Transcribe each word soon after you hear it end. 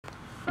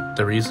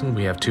The reason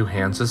we have two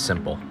hands is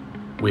simple.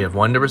 We have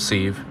one to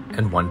receive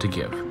and one to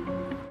give.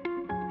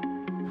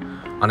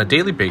 On a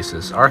daily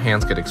basis, our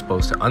hands get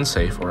exposed to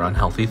unsafe or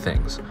unhealthy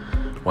things,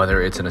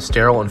 whether it's in a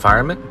sterile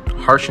environment,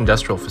 harsh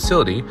industrial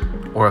facility,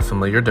 or a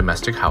familiar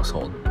domestic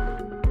household.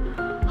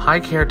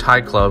 High Care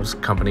Thai Gloves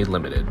Company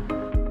Limited.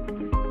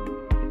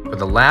 For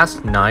the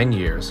last 9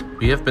 years,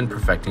 we have been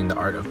perfecting the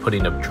art of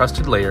putting a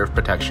trusted layer of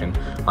protection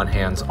on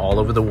hands all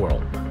over the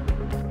world.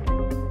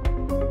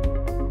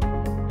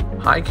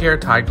 High Care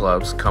Thai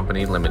Gloves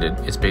Company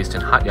Limited is based in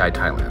Hat Yai,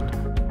 Thailand.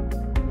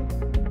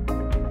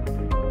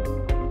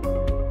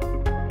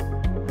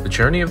 The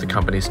journey of the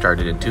company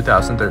started in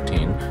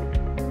 2013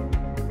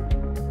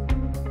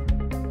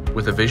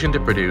 with a vision to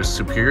produce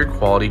superior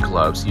quality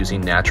gloves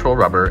using natural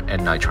rubber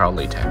and nitrile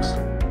latex.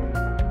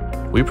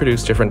 We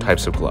produce different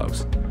types of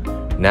gloves: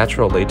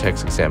 natural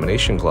latex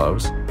examination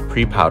gloves,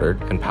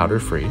 pre-powdered and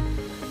powder-free,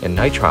 and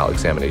nitrile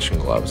examination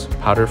gloves,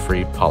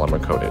 powder-free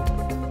polymer-coated.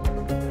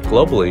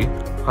 Globally,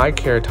 High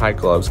Care Thai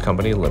Gloves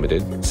Company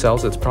Limited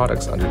sells its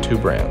products under two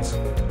brands,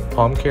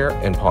 Palm Care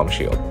and Palm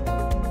Shield.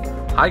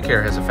 High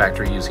Care has a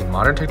factory using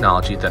modern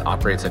technology that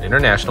operates at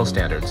international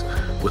standards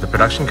with a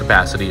production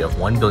capacity of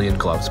 1 billion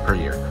gloves per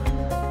year.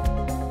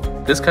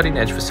 This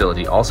cutting-edge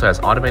facility also has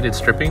automated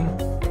stripping,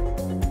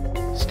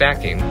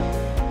 stacking,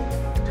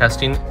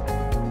 testing,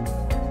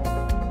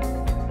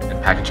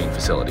 and packaging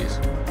facilities.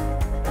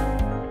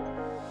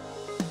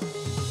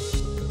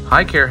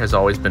 High Care has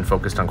always been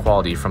focused on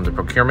quality from the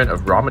procurement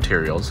of raw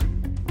materials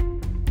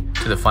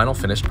to the final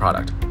finished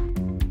product.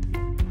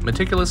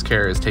 Meticulous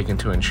care is taken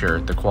to ensure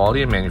the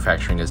quality of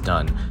manufacturing is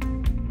done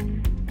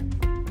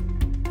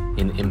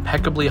in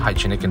impeccably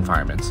hygienic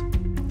environments,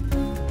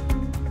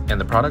 and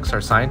the products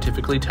are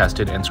scientifically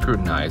tested and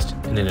scrutinized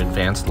in an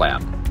advanced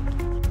lab.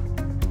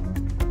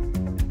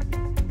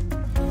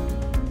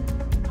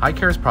 High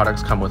Care's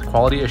products come with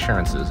quality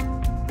assurances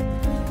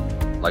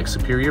like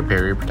superior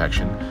barrier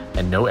protection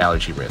and no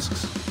allergy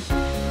risks.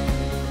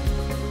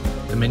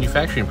 The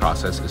manufacturing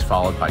process is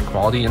followed by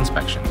quality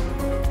inspection,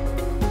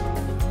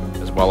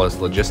 as well as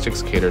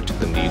logistics catered to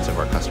the needs of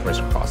our customers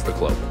across the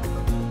globe.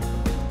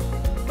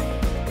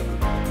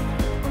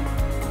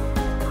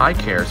 High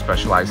Care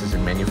specializes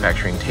in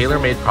manufacturing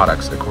tailor-made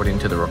products according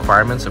to the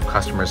requirements of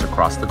customers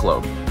across the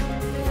globe.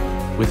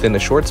 Within a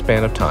short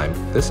span of time,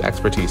 this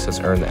expertise has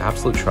earned the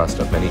absolute trust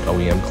of many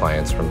OEM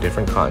clients from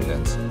different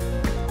continents.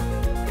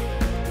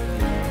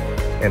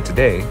 And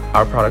today,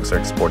 our products are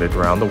exported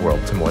around the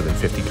world to more than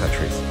 50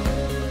 countries.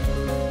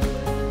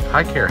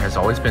 High Care has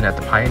always been at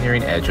the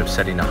pioneering edge of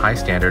setting a high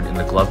standard in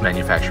the glove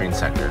manufacturing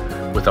sector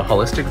with a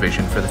holistic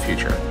vision for the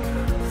future.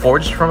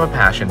 Forged from a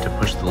passion to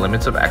push the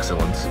limits of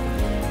excellence,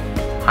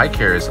 High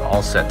Care is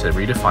all set to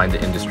redefine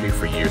the industry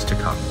for years to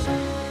come.